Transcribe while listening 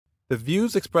The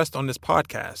views expressed on this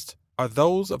podcast are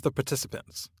those of the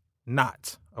participants,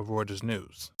 not of Reuters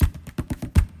News.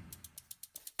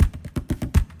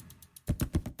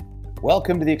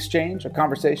 Welcome to The Exchange, a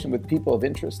conversation with people of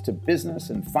interest to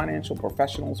business and financial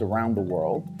professionals around the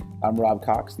world. I'm Rob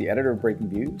Cox, the editor of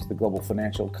Breakingviews, the global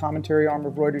financial commentary arm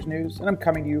of Reuters News, and I'm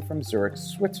coming to you from Zurich,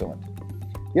 Switzerland.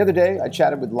 The other day, I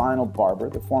chatted with Lionel Barber,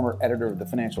 the former editor of the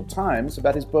Financial Times,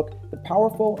 about his book, The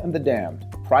Powerful and the Damned,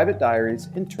 Private Diaries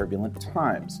in Turbulent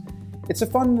Times. It's a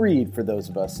fun read for those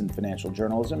of us in financial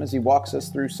journalism as he walks us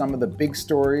through some of the big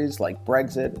stories like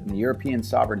Brexit and the European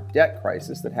sovereign debt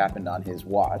crisis that happened on his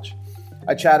watch.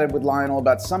 I chatted with Lionel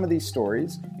about some of these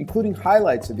stories, including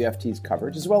highlights of the FT's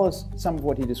coverage, as well as some of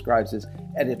what he describes as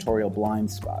editorial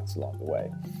blind spots along the way.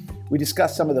 We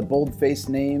discussed some of the bold-faced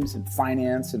names in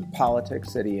finance and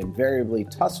politics that he invariably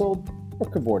tussled or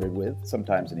cavorted with,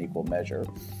 sometimes in equal measure.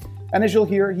 And as you'll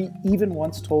hear, he even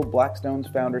once told Blackstone's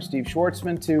founder Steve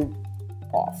Schwarzman to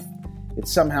off. It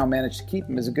somehow managed to keep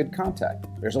him as a good contact.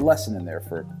 There's a lesson in there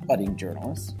for budding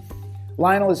journalists.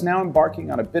 Lionel is now embarking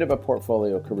on a bit of a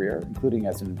portfolio career, including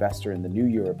as an investor in the New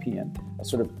European, a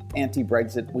sort of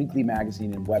anti-Brexit weekly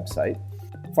magazine and website.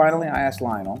 Finally, I asked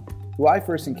Lionel, who I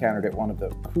first encountered at one of the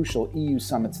crucial EU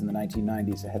summits in the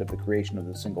 1990s ahead of the creation of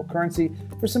the single currency,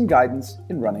 for some guidance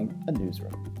in running a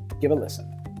newsroom. Give a listen.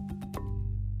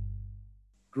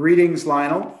 Greetings,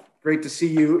 Lionel. Great to see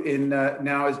you in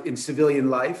now in civilian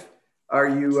life. Are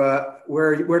you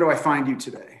where do I find you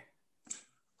today?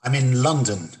 I'm in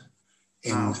London,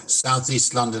 in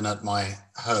southeast London at my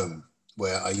home,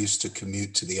 where I used to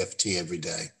commute to the FT every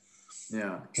day.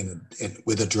 Yeah,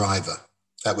 with a driver.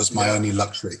 That was my only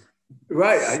luxury.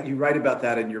 Right, you write about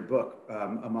that in your book,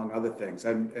 among other things.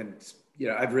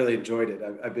 I've really enjoyed it.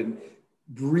 I've been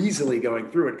breezily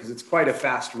going through it because it's quite a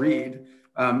fast read.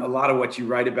 A lot of what you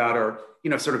write about are,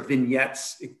 sort of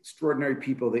vignettes, extraordinary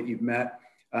people that you've met.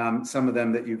 Some of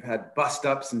them that you've had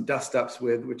bust-ups and dust-ups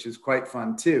with, which is quite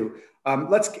fun too. I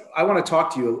want to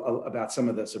talk to you about some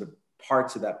of the sort of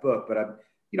parts of that book, but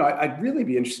I'd really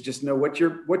be interested to just know what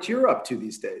you're up to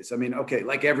these days. I mean, okay,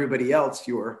 like everybody else,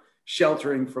 you're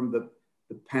sheltering from the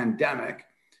pandemic,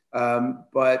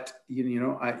 but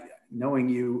knowing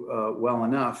you well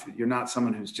enough, you're not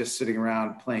someone who's just sitting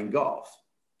around playing golf.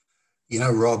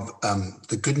 Rob,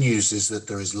 the good news is that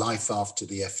there is life after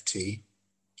the FT.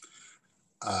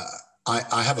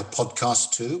 I have a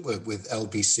podcast too with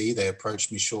LBC. They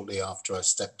approached me shortly after I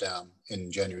stepped down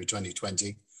in January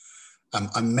 2020.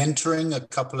 I'm mentoring a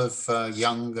couple of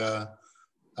young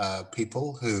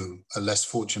people who are less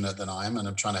fortunate than I am, and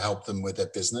I'm trying to help them with their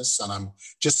business. And I'm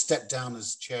just stepped down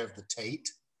as chair of the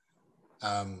Tate.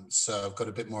 So I've got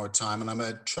a bit more time, and I'm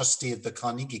a trustee of the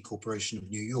Carnegie Corporation of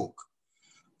New York.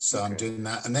 So okay. I'm doing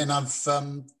that. And then I've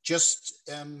just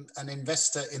an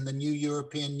investor in the New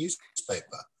European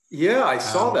newspaper. Yeah, I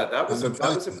saw that. That was a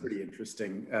pretty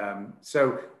interesting.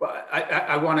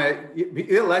 I want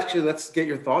to actually let's get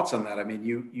your thoughts on that. I mean,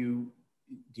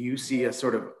 do you see a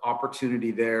sort of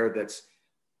opportunity there that's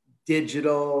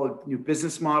digital, new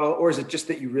business model, or is it just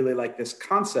that you really like this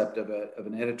concept of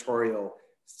an editorial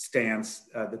stance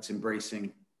that's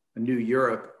embracing a new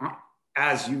Europe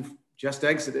as you've just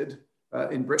exited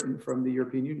in Britain from the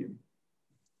European Union?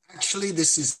 Actually,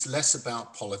 this is less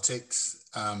about politics.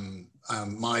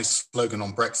 My slogan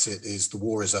on Brexit is "The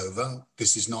war is over."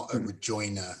 This is not a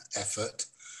rejoiner effort.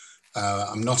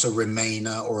 I'm not a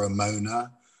Remainer or a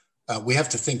Moaner. We have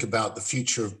to think about the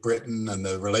future of Britain and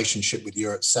the relationship with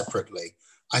Europe separately.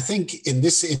 I think in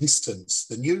this instance,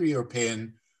 the New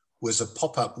European was a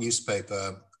pop-up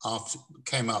newspaper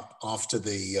came up after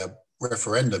the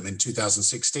referendum in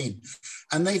 2016,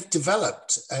 and they've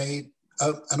developed an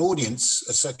audience,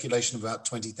 a circulation of about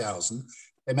 20,000.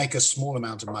 They make a small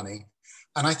amount of money.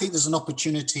 And I think there's an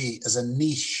opportunity as a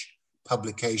niche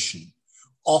publication,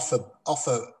 offer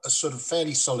a sort of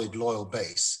fairly solid, loyal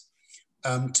base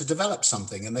to develop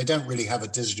something. And they don't really have a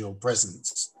digital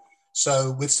presence.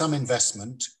 So with some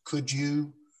investment, could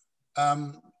you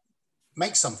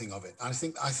make something of it? I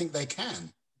think they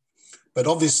can. But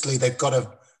obviously they've got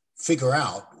to figure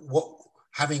out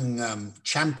having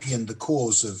championed the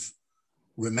cause of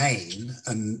Remain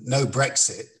and no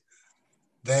Brexit,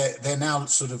 they're now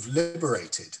sort of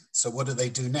liberated. So what do they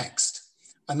do next?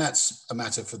 And that's a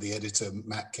matter for the editor,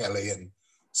 Matt Kelly, and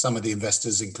some of the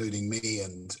investors, including me,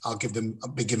 and I'll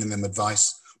be giving them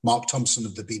advice. Mark Thompson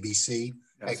of the BBC,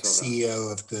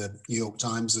 ex-CEO of the New York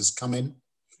Times, has come in.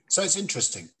 So it's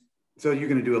interesting. So you're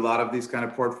going to do a lot of these kind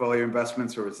of portfolio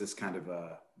investments, or is this kind of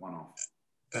a one-off?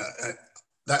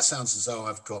 that sounds as though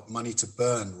I've got money to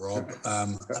burn, Rob.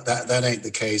 That ain't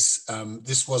the case.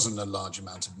 This wasn't a large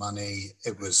amount of money.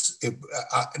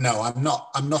 No,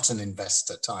 I'm not an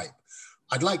investor type.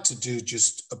 I'd like to do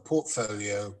just a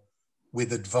portfolio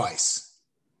with advice.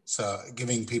 So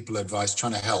giving people advice,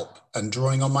 trying to help and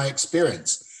drawing on my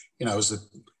experience. You know, I was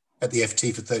at the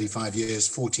FT for 35 years,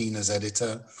 14 as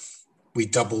editor. We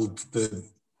doubled the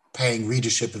paying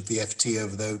readership of the FT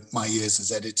over my years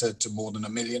as editor to more than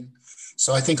 1 million.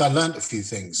 So I think I learned a few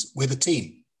things with a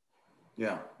team.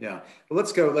 Yeah. Well,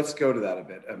 let's go to that a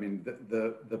bit. I mean,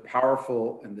 the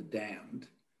powerful and the damned.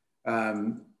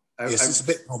 Yes, it's a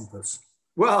bit pompous.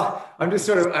 Well, I'm just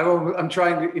I'm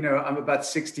trying to, I'm about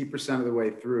 60% of the way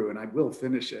through, and I will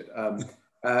finish it.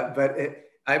 But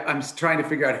I'm trying to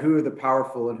figure out who are the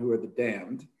powerful and who are the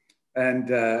damned.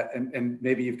 And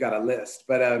maybe you've got a list,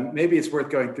 but maybe it's worth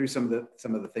going through some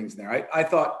of the things in there. I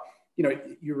thought,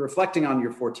 you're reflecting on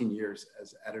your 14 years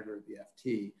as editor of the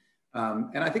FT,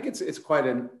 and I think it's quite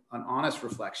an honest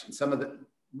reflection. Some of the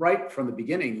right from the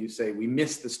beginning, you say we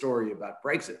missed the story about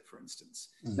Brexit, for instance.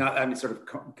 Now, I mean, sort of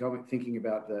thinking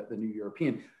about the New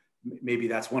European. Maybe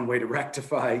that's one way to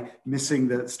rectify missing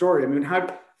the story. I mean,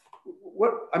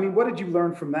 what did you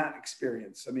learn from that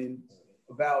experience? I mean,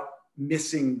 about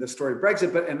missing the story of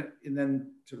Brexit, but and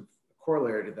then sort of a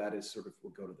corollary to that is sort of,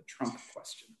 we'll go to the Trump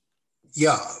question.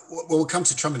 Yeah, well, we'll come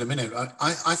to Trump in a minute.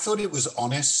 I thought it was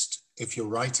honest if you're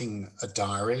writing a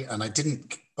diary, and I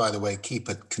didn't, by the way, keep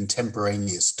a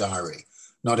contemporaneous diary.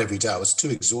 Not every day. I was too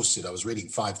exhausted. I was reading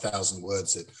 5,000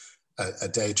 words a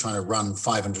day, trying to run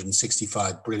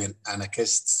 565 brilliant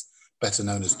anarchists, better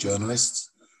known as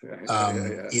journalists.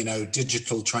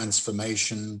 Digital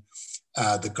transformation,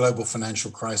 the global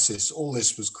financial crisis, all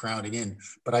this was crowding in.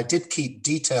 But I did keep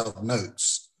detailed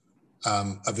notes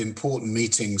of important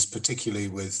meetings, particularly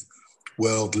with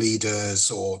world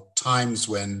leaders or times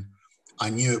when I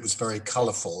knew it was very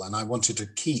colorful, and I wanted to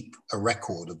keep a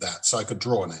record of that so I could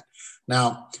draw on it.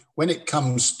 Now, when it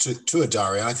comes to a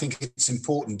diary, I think it's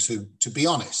important to be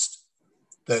honest,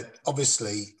 that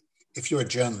obviously, if you're a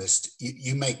journalist,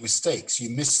 you make mistakes, you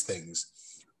miss things.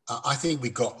 I think we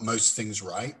got most things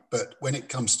right, but when it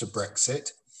comes to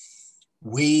Brexit,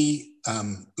 we,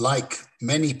 like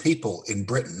many people in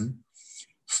Britain,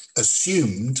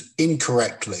 assumed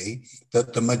incorrectly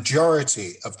that the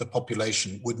majority of the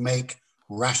population would make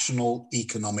rational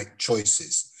economic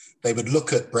choices. They would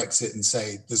look at Brexit and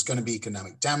say, there's going to be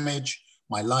economic damage,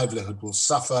 my livelihood will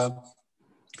suffer,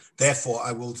 therefore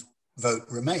I will vote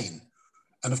Remain.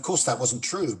 And of course that wasn't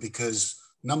true, because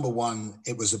number one,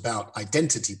 it was about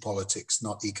identity politics,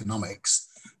 not economics.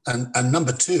 And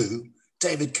number two,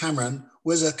 David Cameron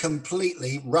was a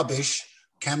completely rubbish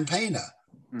campaigner.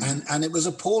 And it was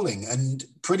appalling. And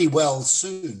pretty well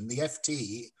soon, the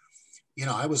FT,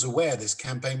 I was aware this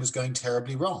campaign was going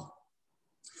terribly wrong.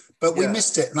 But we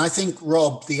missed it. And I think,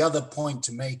 Rob, the other point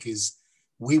to make is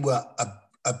we were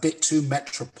a bit too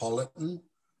metropolitan.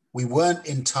 We weren't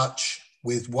in touch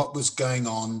with what was going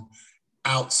on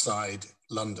outside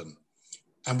London.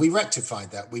 And we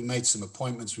rectified that. We made some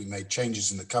appointments, we made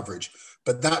changes in the coverage.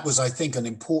 But that was, I think, an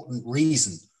important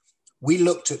reason. We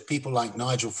looked at people like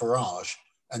Nigel Farage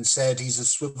and said he's a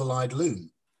swivel-eyed loon.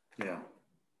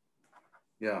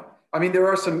 Yeah. I mean, there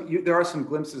are some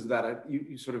glimpses of that.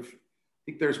 You sort of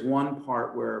think there's one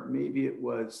part where maybe it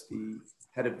was the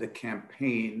head of the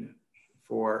campaign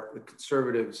for the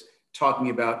Conservatives talking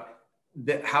about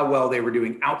how well they were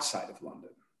doing outside of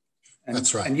London. And,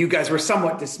 that's right. And you guys were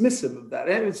somewhat dismissive of that.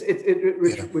 And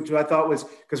which I thought was,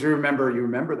 because you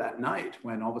remember that night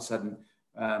when all of a sudden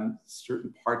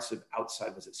certain parts of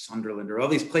outside, was it Sunderland or all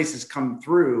these places come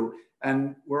through,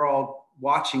 and we're all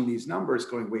watching these numbers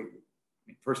going, wait,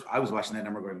 first I was watching that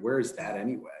number going, where is that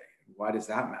anyway? Why does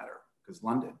that matter? Because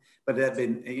London. But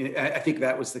I think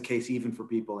that was the case even for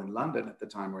people in London at the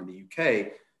time, or in the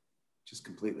UK, just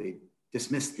completely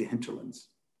dismissed the hinterlands.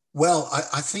 Well,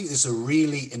 I think there's a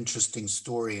really interesting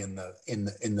story in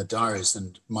the diaries,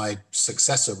 and my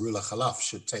successor, Rula Khalaf,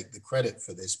 should take the credit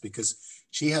for this, because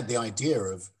she had the idea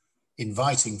of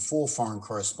inviting 4 foreign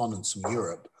correspondents from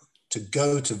Europe to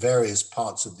go to various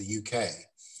parts of the UK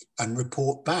and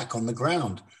report back on the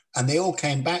ground. And they all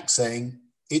came back saying,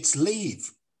 it's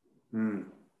leave.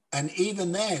 And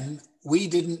even then, we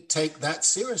didn't take that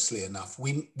seriously enough.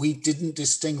 We didn't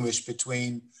distinguish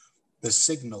between the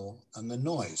signal and the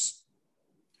noise.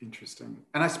 Interesting.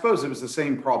 And I suppose it was the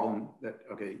same problem that,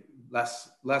 okay,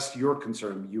 less your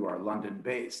concern, you are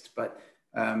London-based, but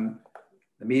the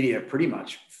media pretty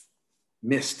much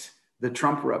missed the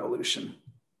Trump revolution.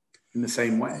 in the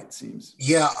same way, it seems.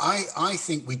 Yeah, I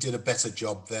think we did a better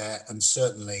job there. And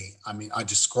certainly, I mean, I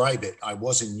describe it. I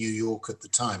was in New York at the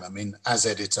time. I mean, as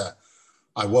editor,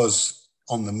 I was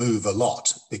on the move a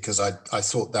lot because I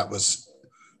thought that was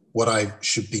what I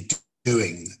should be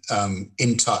doing,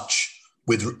 in touch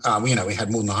with, we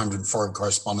had more than 100 foreign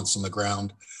correspondents on the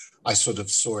ground. I sort of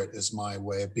saw it as my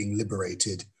way of being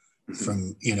liberated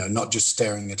from, not just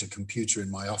staring at a computer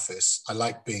in my office. I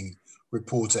like being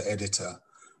reporter, editor.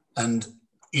 And,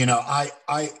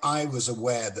 I was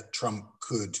aware that Trump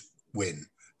could win.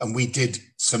 And we did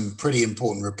some pretty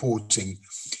important reporting,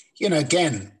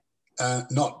 again,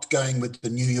 not going with the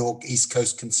New York East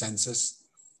Coast consensus.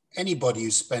 Anybody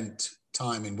who spent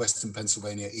time in Western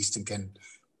Pennsylvania, Eastern Kent,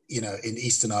 in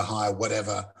Eastern Ohio,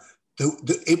 whatever,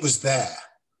 it was there.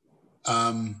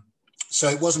 So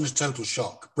it wasn't a total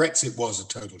shock. Brexit was a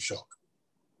total shock.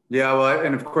 Yeah, well,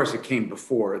 and of course it came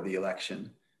before the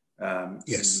election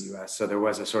yes. in the US. So there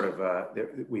was a sort of,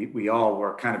 we all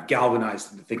were kind of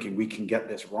galvanized into thinking we can get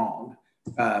this wrong.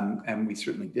 And we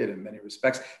certainly did in many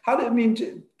respects.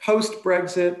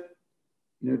 Post-Brexit,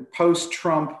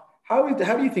 post-Trump, how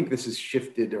do you think this has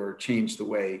shifted or changed the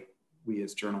way we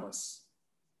as journalists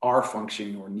are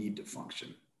functioning or need to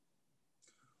function?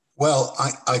 Well,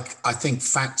 I think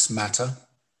facts matter.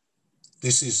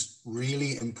 This is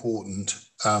really important,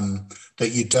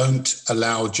 that you don't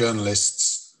allow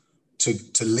journalists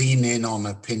to lean in on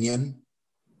opinion.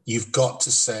 You've got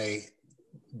to say,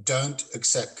 don't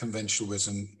accept conventional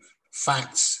wisdom.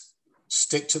 Facts,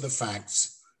 stick to the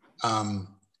facts.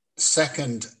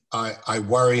 Second, I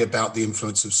worry about the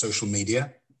influence of social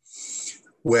media,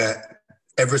 where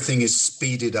everything is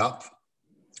speeded up,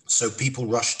 so people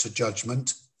rush to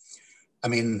judgment. I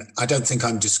mean, I don't think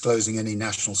I'm disclosing any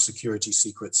national security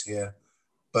secrets here,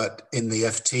 but in the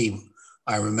FT,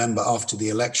 I remember after the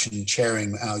election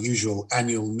chairing our usual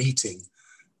annual meeting,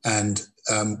 and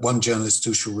one journalist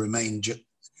who shall remain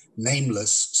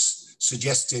nameless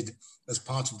suggested as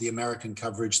part of the American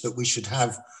coverage that we should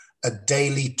have a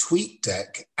daily tweet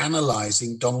deck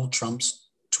analyzing Donald Trump's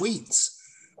tweets.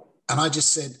 And I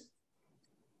just said,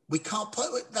 we can't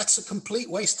put it, that's a complete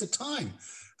waste of time.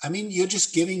 I mean, you're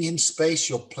just giving him space,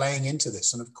 you're playing into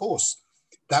this. And of course,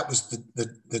 that was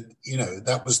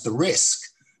that was the risk,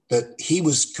 that he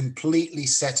was completely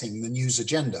setting the news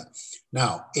agenda.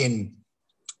 Now, the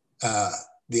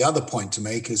other point to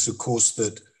make is, of course,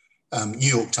 that New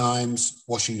York Times,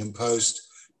 Washington Post,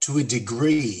 to a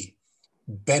degree,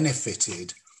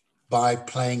 benefited by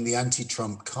playing the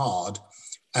anti-Trump card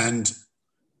and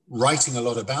writing a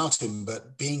lot about him,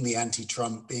 but being the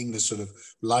anti-Trump, being the sort of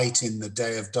light in the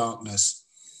day of darkness,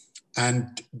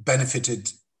 and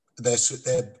benefited,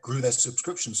 grew their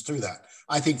subscriptions through that.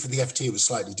 I think for the FT, it was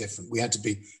slightly different. We had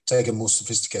to take a more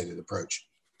sophisticated approach.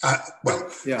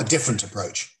 A different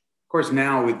approach. Of course,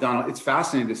 now with Donald, it's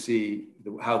fascinating to see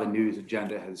how the news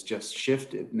agenda has just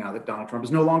shifted now that Donald Trump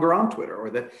is no longer on Twitter, or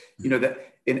that,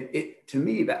 to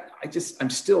me, that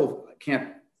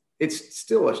it's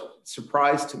still a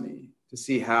surprise to me to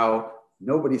see how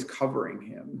nobody's covering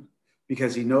him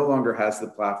because he no longer has the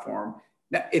platform.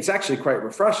 Now, it's actually quite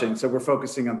refreshing. So we're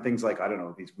focusing on things like, I don't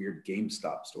know, these weird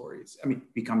GameStop stories. I mean,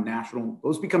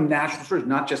 those become national stories,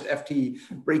 not just FT,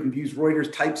 Breaking Views,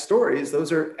 Reuters type stories.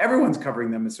 Everyone's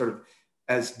covering them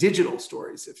as digital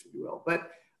stories, if you will.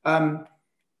 But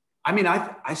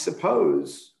I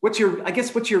suppose, what's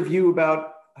your view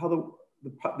about how the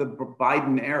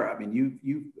Biden era? I mean,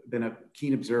 you've been a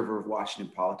keen observer of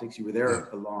Washington politics. You were there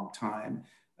a long time.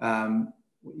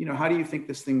 How do you think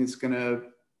this thing is going to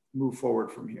move forward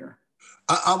from here?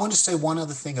 I want to say one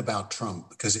other thing about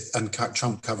Trump, and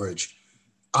Trump coverage.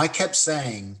 I kept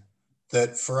saying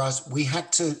that for us, we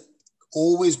had to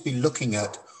always be looking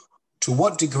at to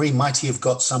what degree might he have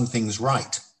got some things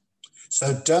right.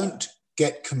 So don't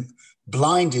get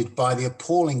blinded by the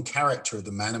appalling character of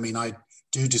the man. I mean, I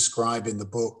do describe in the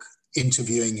book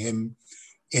interviewing him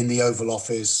in the Oval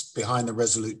Office behind the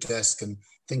Resolute desk and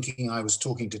thinking I was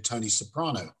talking to Tony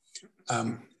Soprano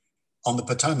on the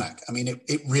Potomac. I mean,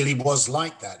 it really was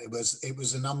like that. It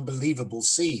was an unbelievable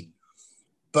scene.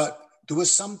 But there were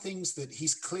some things that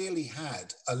he's clearly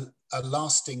had a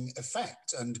lasting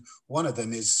effect. And one of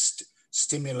them is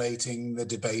stimulating the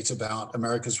debate about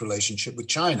America's relationship with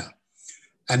China.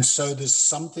 And so there's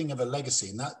something of a legacy.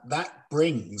 And that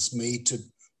brings me to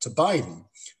Biden.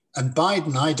 And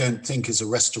Biden, I don't think, is a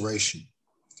restoration.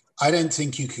 I don't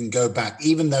think you can go back,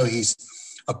 even though he's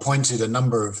appointed a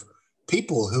number of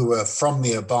people who were from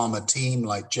the Obama team,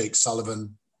 like Jake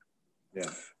Sullivan,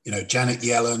 Janet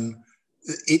Yellen.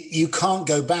 You can't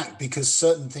go back because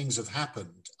certain things have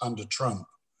happened under Trump,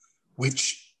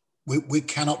 which we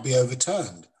cannot be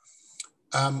overturned.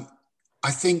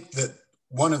 I think that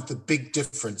one of the big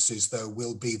differences, though,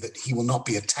 will be that he will not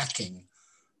be attacking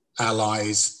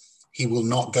allies. He will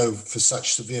not go for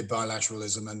such severe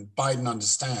bilateralism, and Biden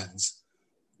understands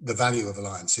the value of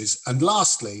alliances. And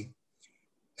lastly,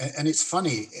 and it's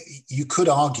funny, you could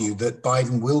argue that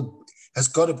Biden has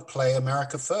got to play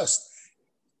America first.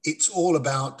 It's all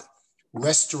about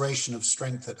restoration of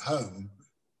strength at home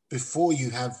before you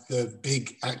have the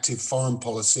big active foreign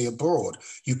policy abroad.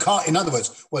 You can't, in other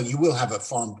words, well, you will have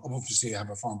obviously have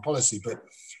a foreign policy, but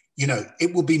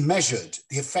it will be measured,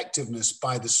 the effectiveness,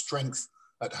 by the strength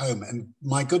at home. And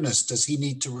my goodness, does he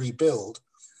need to rebuild?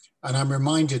 And I'm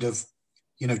reminded of,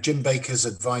 Jim Baker's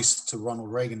advice to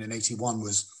Ronald Reagan in 81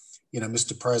 was,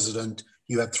 Mr. President,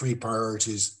 you have three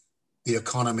priorities: the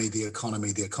economy, the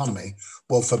economy, the economy.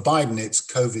 Well, for Biden, it's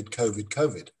COVID, COVID,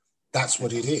 COVID. That's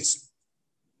what it is.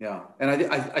 Yeah. And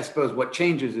I suppose what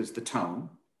changes is the tone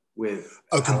with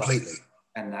completely,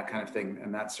 and that kind of thing.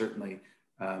 And that certainly,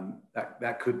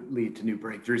 that could lead to new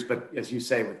breakthroughs. But as you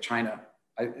say, with China,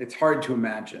 it's hard to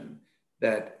imagine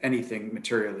that anything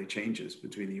materially changes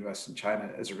between the US and China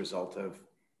as a result of,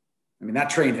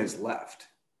 that train has left.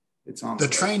 It's on the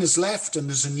train has left, and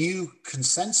there's a new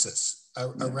consensus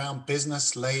around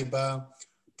business, labor,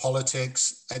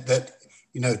 politics, that,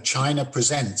 China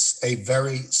presents a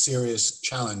very serious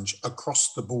challenge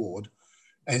across the board.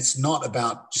 And it's not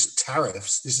about just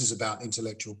tariffs. This is about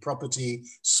intellectual property,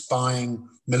 spying,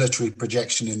 military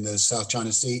projection in the South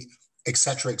China Sea, et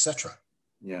cetera, et cetera.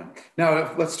 Yeah.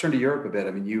 Now let's turn to Europe a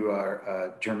bit. You are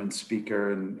a German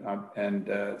speaker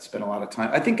and spent a lot of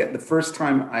time. I think the first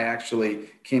time I actually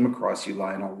came across you,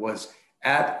 Lionel, was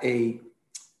at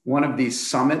one of these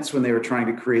summits when they were trying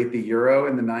to create the euro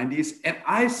in the 90s. And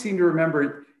I seem to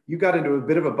remember you got into a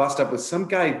bit of a bust up with some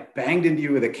guy banged into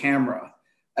you with a camera,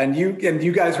 and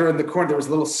you guys were in the corner. There was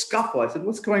a little scuffle. I said,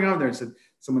 "What's going on there?" And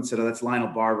someone said, "Oh, that's Lionel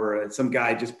Barber." And some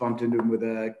guy just bumped into him with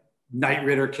a Knight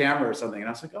Ridder camera or something. And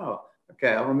I was like, "Oh,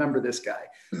 okay, I'll remember this guy."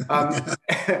 But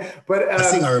I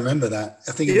think I remember that.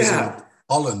 I think it was in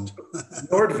Holland.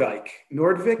 Nordvik.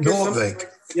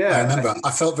 Yeah, I remember. I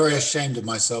felt very ashamed of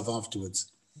myself afterwards.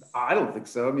 I don't think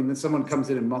so. Then someone comes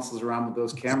in and muscles around with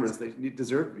those cameras, they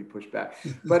deserve to be pushed back.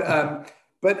 But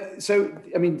so,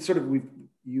 sort of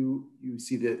you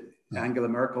see that Angela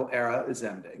Merkel era is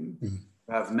ending. Mm-hmm.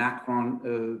 You have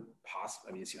Macron, I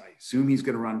assume he's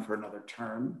going to run for another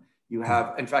term. You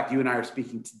have, in fact, you and I are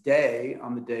speaking today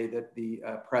on the day that the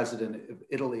president of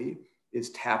Italy is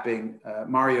tapping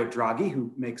Mario Draghi,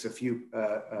 who makes a few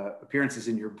appearances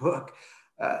in your book.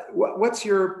 What's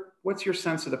your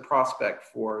sense of the prospect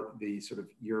for the sort of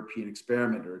European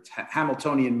experiment, or its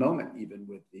Hamiltonian moment, even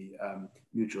with the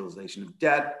mutualization of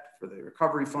debt for the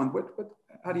recovery fund?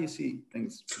 How do you see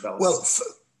things developing? Well,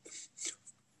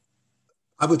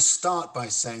 I would start by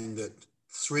saying that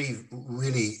three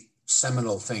really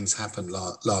seminal things happened in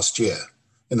the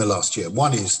last year.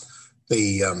 One is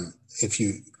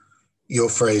your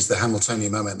phrase, the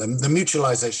Hamiltonian moment, the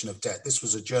mutualization of debt. This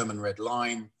was a German red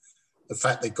line. The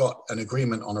fact they got an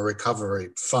agreement on a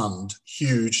recovery fund,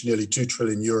 huge, nearly 2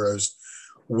 trillion euros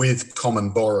with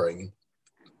common borrowing.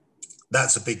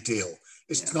 That's a big deal.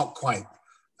 It's not quite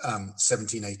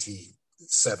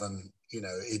 1787,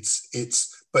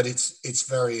 but it's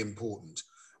very important.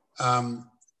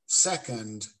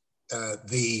 Second,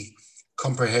 the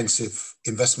comprehensive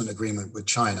investment agreement with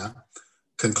China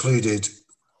concluded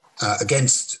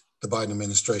against the Biden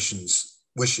administration's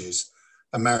wishes.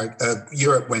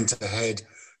 Europe went ahead.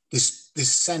 This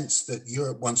sense that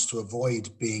Europe wants to avoid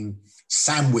being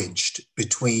sandwiched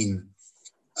between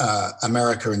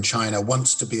America and China,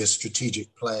 wants to be a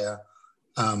strategic player.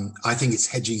 I think it's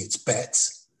hedging its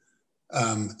bets,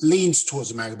 leans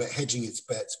towards America, but hedging its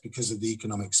bets because of the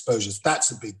economic exposures.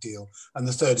 That's a big deal. And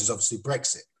the third is obviously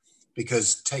Brexit,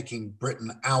 because taking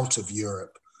Britain out of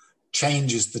Europe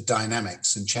changes the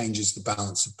dynamics and changes the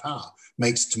balance of power,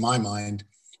 makes, to my mind,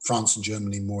 France and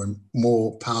Germany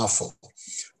more powerful.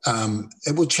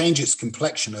 It will change its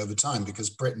complexion over time, because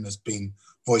Britain has been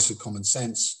voice of common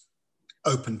sense,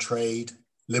 open trade,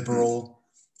 liberal,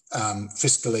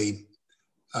 fiscally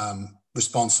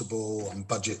responsible on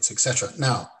budgets, etc.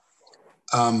 Now,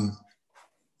 the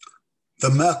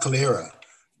Merkel era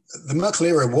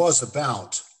was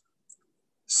about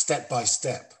step by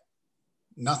step.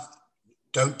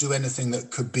 Don't do anything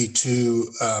that could be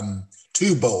too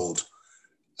bold.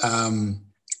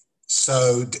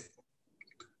 So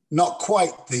not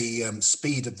quite the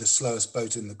speed of the slowest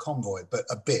boat in the convoy, but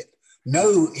a bit.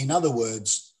 No, in other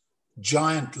words,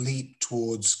 giant leap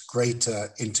towards greater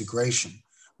integration,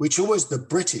 which always the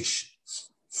British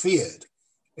feared.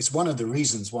 It's one of the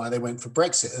reasons why they went for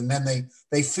Brexit. And then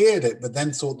they feared it, but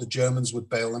then thought the Germans would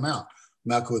bail them out.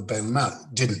 Merkel would bail them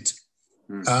out. Didn't.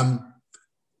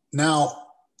 Now,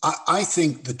 I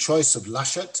think the choice of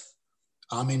Laschet,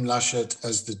 Armin Laschet,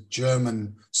 as the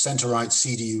German centre-right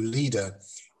CDU leader,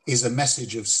 is a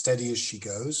message of steady as she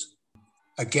goes.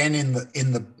 Again, in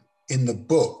the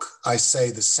book, I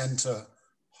say the centre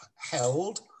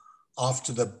held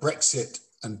after the Brexit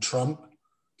and Trump.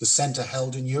 The centre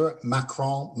held in Europe.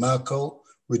 Macron, Merkel,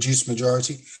 reduced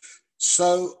majority.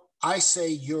 So I say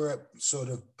Europe sort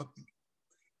of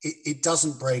it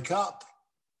doesn't break up.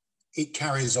 It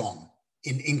carries on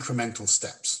in incremental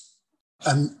steps.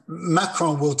 And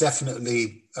Macron will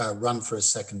definitely run for a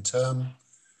second term.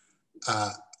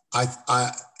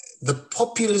 The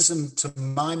populism, to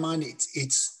my mind,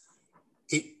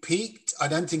 it peaked. I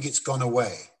don't think it's gone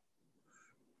away.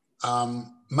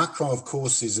 Macron, of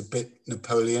course, is a bit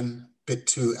Napoleon, a bit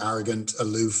too arrogant,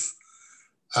 aloof.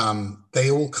 They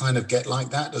all kind of get like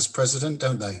that as president,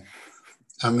 don't they?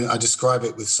 I mean, I describe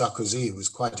it with Sarkozy, who was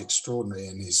quite extraordinary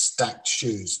in his stacked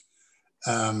shoes.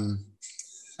 Yeah,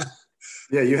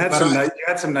 you had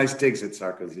some nice digs at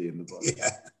Sarkozy in the book.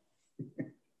 Yeah.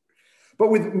 But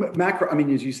with Macron, I mean,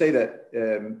 as you say that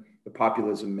the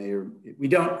populism we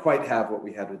don't quite have what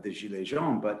we had with the Gilets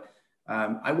jaunes, but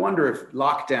I wonder if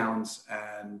lockdowns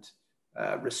and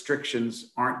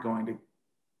restrictions aren't going to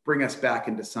bring us back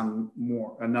into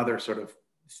another sort of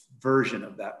version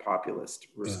of that populist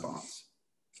response.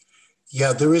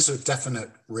 Yeah, there is a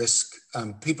definite risk.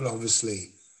 People are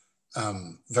obviously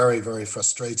very, very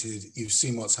frustrated. You've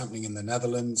seen what's happening in the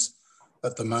Netherlands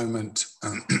at the moment.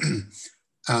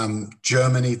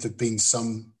 Germany, there've been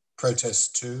some protests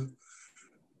too.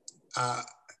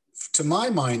 To my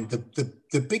mind,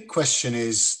 the big question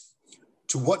is,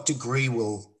 to what degree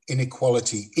will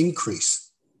inequality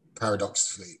increase,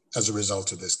 paradoxically, as a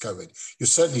result of this COVID? You're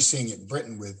certainly seeing it in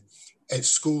Britain with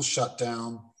schools shut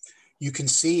down. You can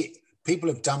see people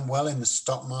have done well in the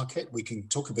stock market. We can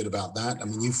talk a bit about that. I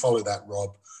mean, you follow that,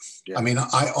 Rob. Yeah. I mean,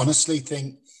 I honestly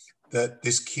think that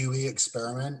this QE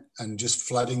experiment and just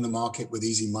flooding the market with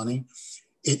easy money,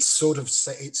 it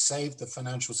saved the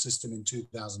financial system in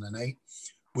 2008,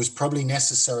 was probably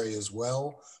necessary as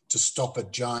well to stop a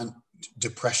giant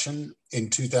depression in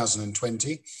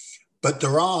 2020. But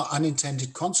there are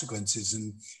unintended consequences.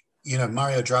 And,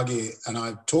 Mario Draghi and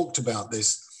I talked about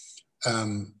this.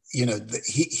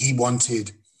 He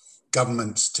wanted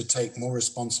governments to take more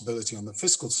responsibility on the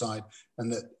fiscal side,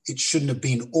 and that it shouldn't have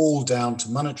been all down to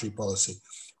monetary policy.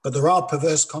 But there are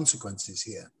perverse consequences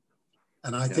here.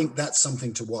 And I think that's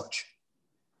something to watch.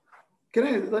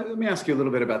 Let me ask you a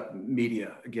little bit about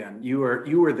media again. You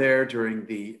were there during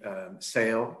the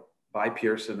sale by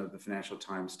Pearson of the Financial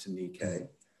Times to Nikkei.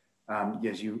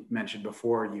 As you mentioned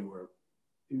before,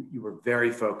 you were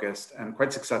very focused and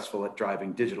quite successful at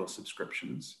driving digital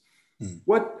subscriptions.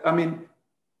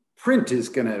 Print is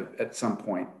going to, at some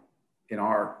point in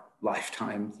our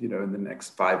lifetime, in the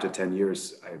next 5 to 10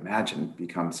 years, I imagine,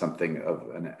 become something of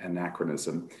an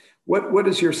anachronism. What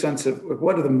is your sense of,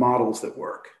 what are the models that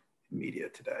work in media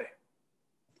today?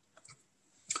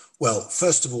 Well,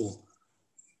 first of all,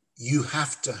 you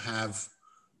have to have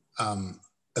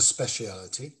a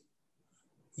speciality.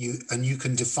 You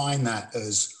can define that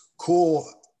as core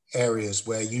areas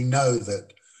where you know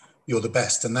that you're the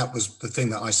best. And that was the thing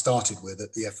that I started with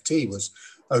at the FT was,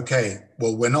 okay,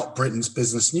 well, we're not Britain's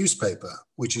business newspaper,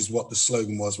 which is what the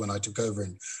slogan was when I took over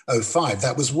in 2005.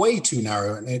 That was way too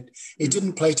narrow, and it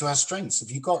didn't play to our strengths.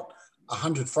 If you got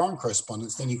 100 foreign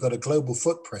correspondents, then you've got a global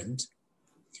footprint,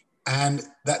 and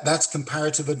that's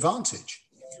comparative advantage.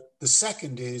 The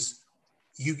second is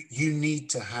you need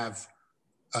to have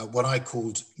what I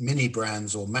called mini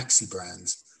brands or maxi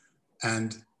brands.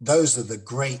 And those are the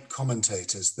great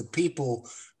commentators, the people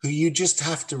who you just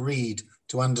have to read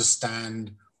to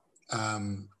understand,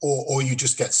 or you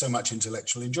just get so much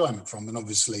intellectual enjoyment from. And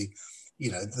obviously,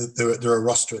 there are a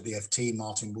roster at the FT.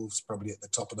 Martin Wolf's probably at the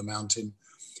top of the mountain.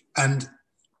 And,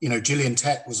 Gillian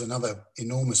Tett was another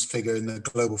enormous figure in the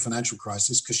global financial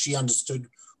crisis because she understood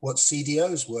what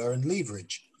CDOs were and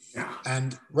leverage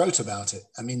and wrote about it.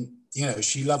 I mean,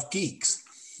 she loved geeks,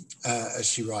 as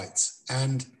she writes.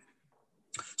 And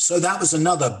so that was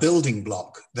another building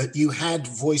block, that you had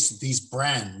voiced these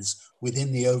brands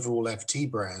within the overall FT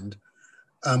brand.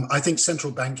 I think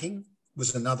central banking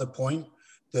was another point,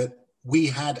 that we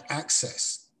had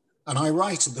access. And I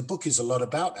write, the book is a lot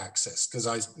about access because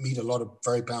I meet a lot of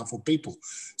very powerful people.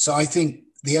 So I think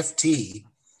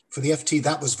for the FT,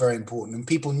 that was very important. And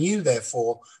people knew,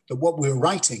 therefore, that what we were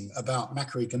writing about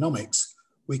macroeconomics,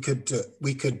 we could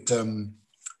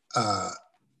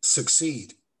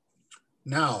succeed.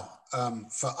 Now,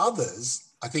 for others,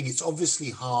 I think it's obviously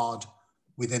hard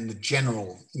within the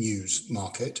general news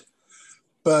market,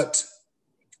 but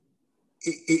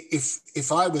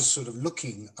if I was sort of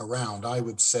looking around, I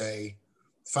would say,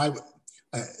 if I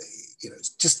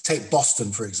just take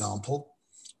Boston, for example,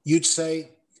 you'd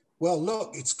say, well,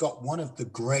 look, it's got one of the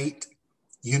great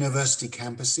university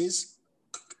campuses,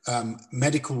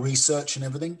 medical research and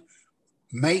everything.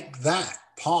 Make that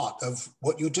part of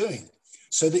what you're doing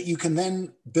so that you can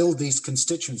then build these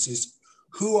constituencies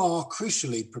who are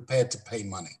crucially prepared to pay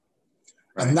money.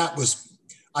 Right. And that was,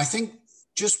 I think,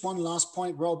 just one last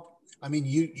point, Rob. I mean,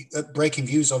 you at Breaking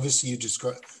Views, obviously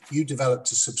you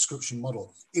developed a subscription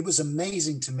model. It was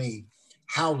amazing to me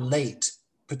how late,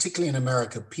 particularly in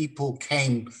America, people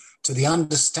came to the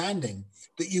understanding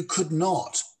that you could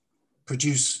not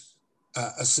produce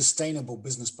a sustainable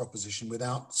business proposition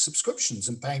without subscriptions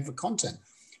and paying for content.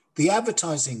 The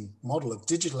advertising model of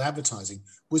digital advertising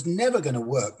was never going to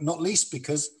work, not least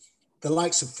because the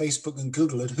likes of Facebook and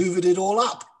Google had hoovered it all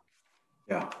up.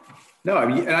 Yeah. No, I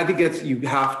mean, and I think it's you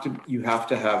have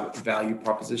to have a value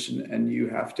proposition, and you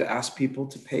have to ask people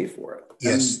to pay for it.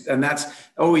 Yes, and that's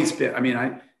always been. I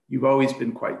mean, you've always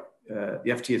been quite. The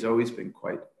FT has always been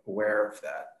quite aware of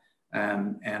that,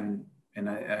 and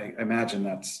I imagine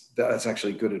that's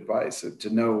actually good advice to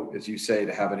know, as you say,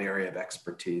 to have an area of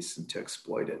expertise and to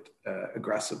exploit it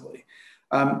aggressively.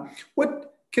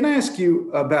 What can I ask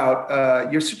you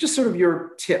about your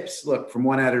tips? Look, from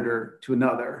one editor to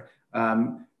another.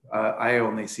 I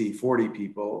only see 40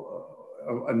 people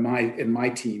in my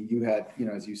team. You had,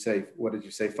 as you say, what did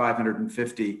you say,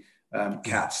 550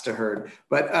 cats to herd.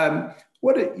 But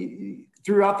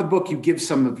throughout the book, you give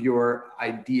some of your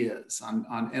ideas on,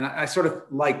 and I sort of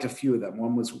liked a few of them.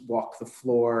 One was walk the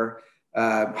floor,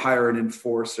 hire an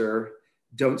enforcer,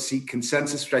 don't seek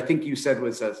consensus, which I think you said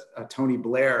was a Tony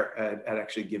Blair had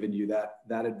actually given you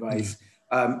that advice.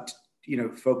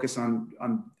 Focus on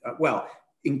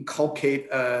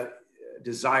inculcate a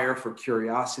desire for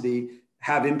curiosity,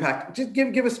 have impact. Just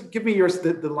give me yours,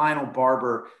 the Lionel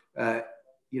Barber,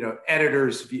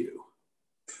 editor's view.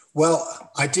 Well,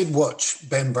 I did watch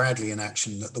Ben Bradley in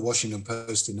action at the Washington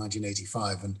Post in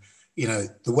 1985, and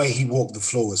the way he walked the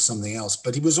floor was something else.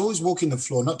 But he was always walking the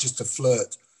floor not just to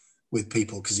flirt with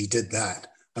people, because he did that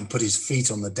and put his feet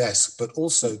on the desk, but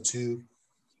also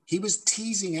he was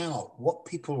teasing out what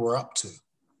people were up to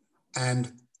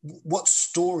and what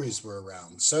stories were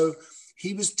around. So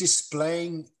he was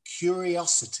displaying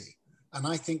curiosity. And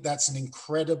I think that's an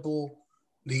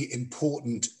incredibly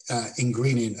important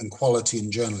ingredient and quality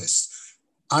in journalists.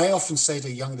 I often say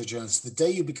to younger journalists, the day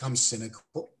you become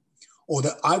cynical, or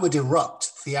that I would erupt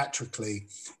theatrically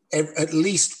at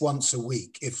least once a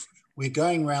week. If we're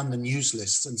going around the news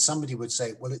lists and somebody would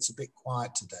say, well, it's a bit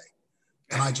quiet today.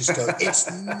 And I just go, it's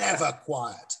never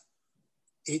quiet.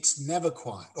 It's never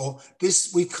quiet. Or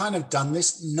this, we've kind of done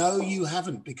this. No, you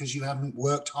haven't, because you haven't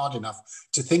worked hard enough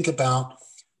to think about,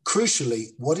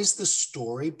 crucially, what is the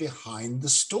story behind the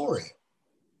story?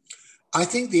 I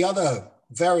think the other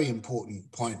very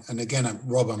important point, and again,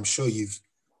 Rob, I'm sure you've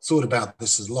thought about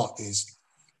this a lot, is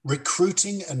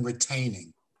recruiting and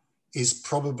retaining is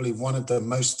probably one of the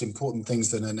most important things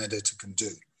that an editor can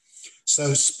do.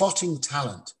 So spotting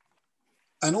talent.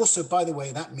 And also, by the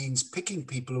way, that means picking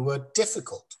people who are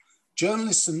difficult.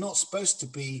 Journalists are not supposed to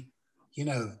be,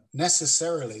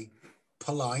 necessarily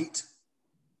polite.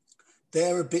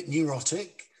 They're a bit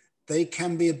neurotic. They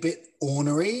can be a bit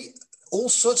ornery, all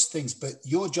sorts of things. But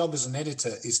your job as an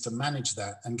editor is to manage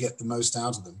that and get the most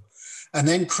out of them. And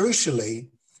then crucially,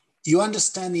 you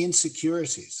understand the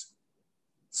insecurities.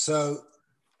 So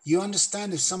you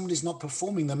understand if somebody's not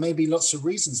performing, there may be lots of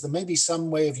reasons. There may be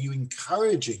some way of you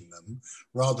encouraging them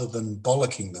rather than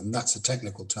bollocking them. That's a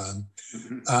technical term.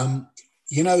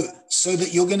 So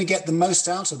that you're going to get the most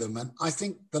out of them. And I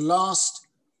think the last,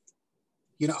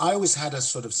 I always had a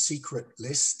sort of secret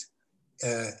list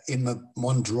in the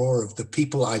one drawer of the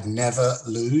people I'd never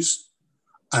lose.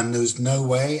 And there was no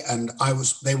way. And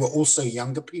they were also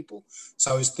younger people.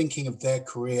 So I was thinking of their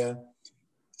career,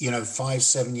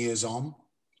 5-7 years on.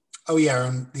 Oh yeah,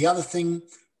 and the other thing,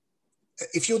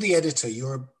 if you're the editor,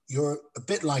 you're a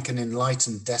bit like an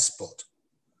enlightened despot.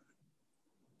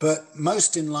 But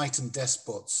most enlightened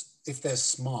despots, if they're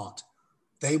smart,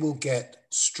 they will get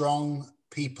strong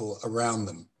people around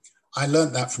them. I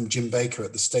learned that from Jim Baker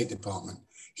at the State Department.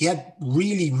 He had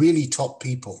really, really top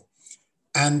people,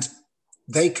 and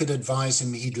they could advise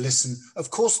him, he'd listen. Of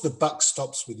course, the buck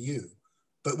stops with you,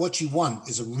 but what you want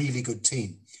is a really good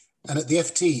team. And at the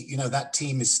FT, that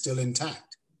team is still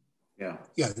intact. Yeah,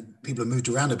 people have moved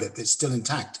around a bit, but it's still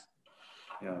intact.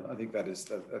 I think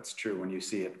that's true. When you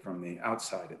see it from the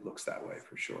outside, it looks that way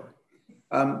for sure.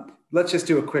 Let's just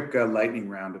do a quick lightning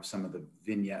round of some of the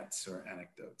vignettes or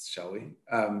anecdotes, shall we?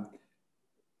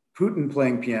 Putin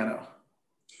playing piano.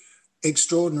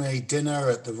 Extraordinary dinner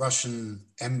at the Russian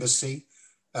embassy.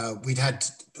 We'd had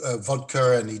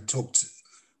vodka, and he talked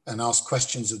and asked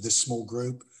questions of this small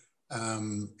group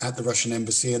at the Russian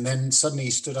embassy. And then suddenly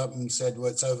he stood up and said, well,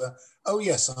 it's over. Oh,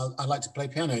 yes, I like to play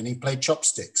piano. And he played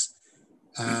chopsticks,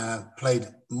 played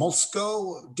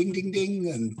Moscow, ding, ding, ding,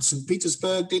 and St.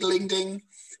 Petersburg, diddling, ding.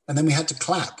 And then we had to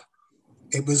clap.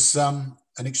 It was an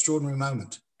extraordinary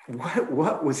moment.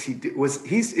 What was he do?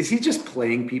 Is he just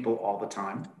playing people all the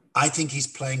time? I think he's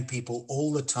playing people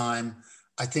all the time.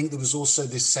 I think there was also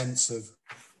this sense of,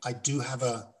 I do have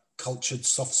a cultured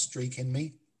soft streak in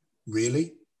me,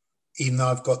 really, even though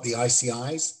I've got the icy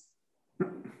eyes.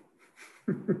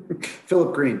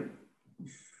 Philip Green.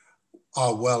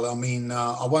 Oh, well, I mean,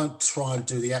 I won't try and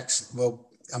do the accent. Well,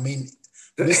 I mean,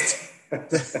 Go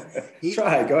ahead. He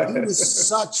was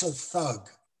such a thug.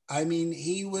 I mean,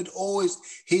 he would always,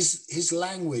 his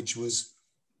language was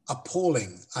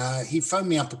appalling. He phoned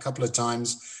me up a couple of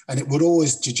times, and it would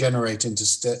always degenerate into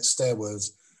swear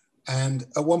words. And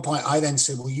at one point, I then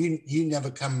said, well, you never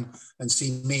come and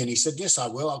see me. And he said, yes, I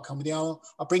will. I'll come with you.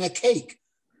 I'll bring a cake.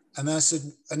 And then I said,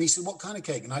 and he said, what kind of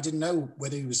cake? And I didn't know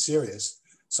whether he was serious.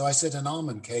 So I said an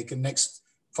almond cake. And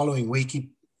following week,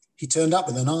 he turned up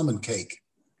with an almond cake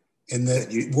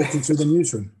walking through the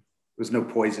newsroom. There's no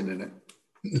poison in it.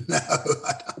 No,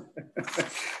 I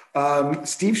don't.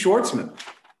 Steve Schwartzman.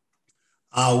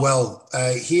 Well,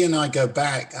 he and I go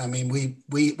back. I mean,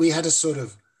 we had a sort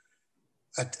of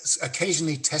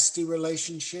occasionally testy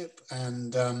relationship,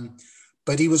 and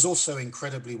but he was also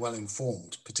incredibly well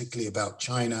informed, particularly about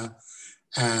China.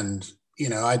 And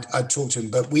I'd talked to him,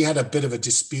 but we had a bit of a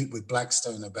dispute with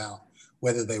Blackstone about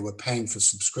whether they were paying for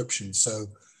subscriptions. So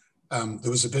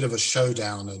there was a bit of a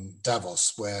showdown in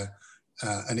Davos where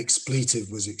an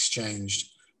expletive was exchanged,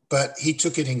 but he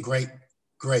took it in great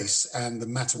grace, and the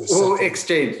matter was settled. Oh,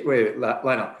 exchanged. Wait,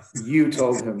 Lionel, you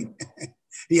told him.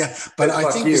 Yeah, but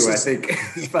I think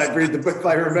if I read the book, if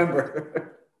I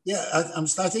remember. Yeah,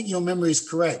 I think your memory is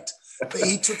correct. But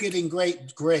he took it in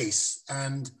great grace,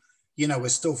 and we're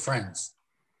still friends.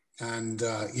 And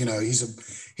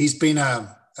he's been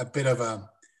a bit of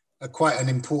a quite an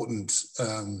important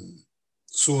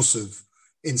source of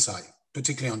insight,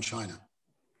 particularly on China.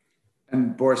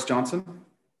 And Boris Johnson?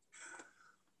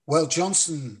 Well,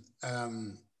 Johnson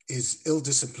is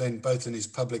ill-disciplined both in his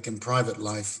public and private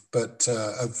life, but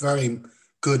a very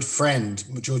good friend,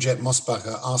 Georgette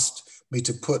Mosbacher, asked me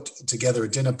to put together a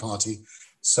dinner party.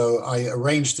 So I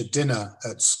arranged a dinner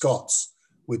at Scott's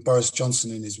with Boris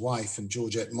Johnson and his wife and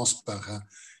Georgette Mosbacher.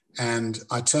 And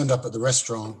I turned up at the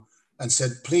restaurant and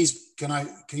said, please, can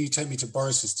you take me to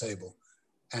Boris's table?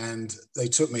 And they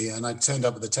took me, and I turned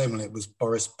up at the table, and it was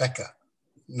Boris Becker,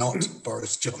 not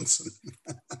Boris Johnson.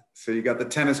 So you got the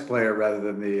tennis player rather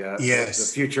than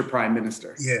the future prime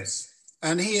minister. Yes.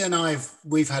 And he and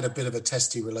we've had a bit of a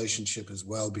testy relationship as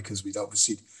well, because we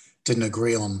obviously didn't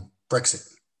agree on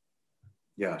Brexit.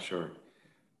 Yeah, sure.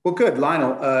 Well, good.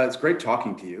 Lionel, it's great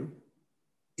talking to you.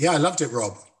 Yeah, I loved it,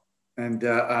 Rob. And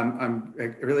I'm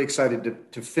really excited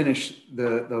to finish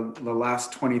the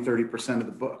last 20, 30% of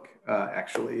the book,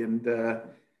 actually. And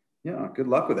good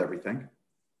luck with everything.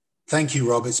 Thank you,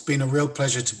 Rob. It's been a real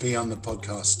pleasure to be on the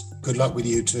podcast. Good luck with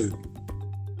you too.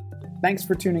 Thanks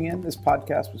for tuning in. This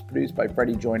podcast was produced by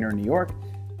Freddie Joyner in New York.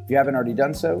 If you haven't already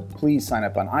done so, please sign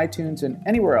up on iTunes and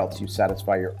anywhere else you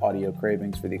satisfy your audio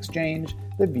cravings for The Exchange,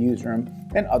 The Viewsroom,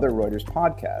 and other Reuters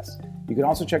podcasts. You can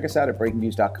also check us out at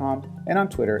breakingviews.com and on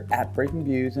Twitter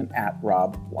 @breakingviews and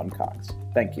 @Rob1Cox.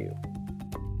 Thank you.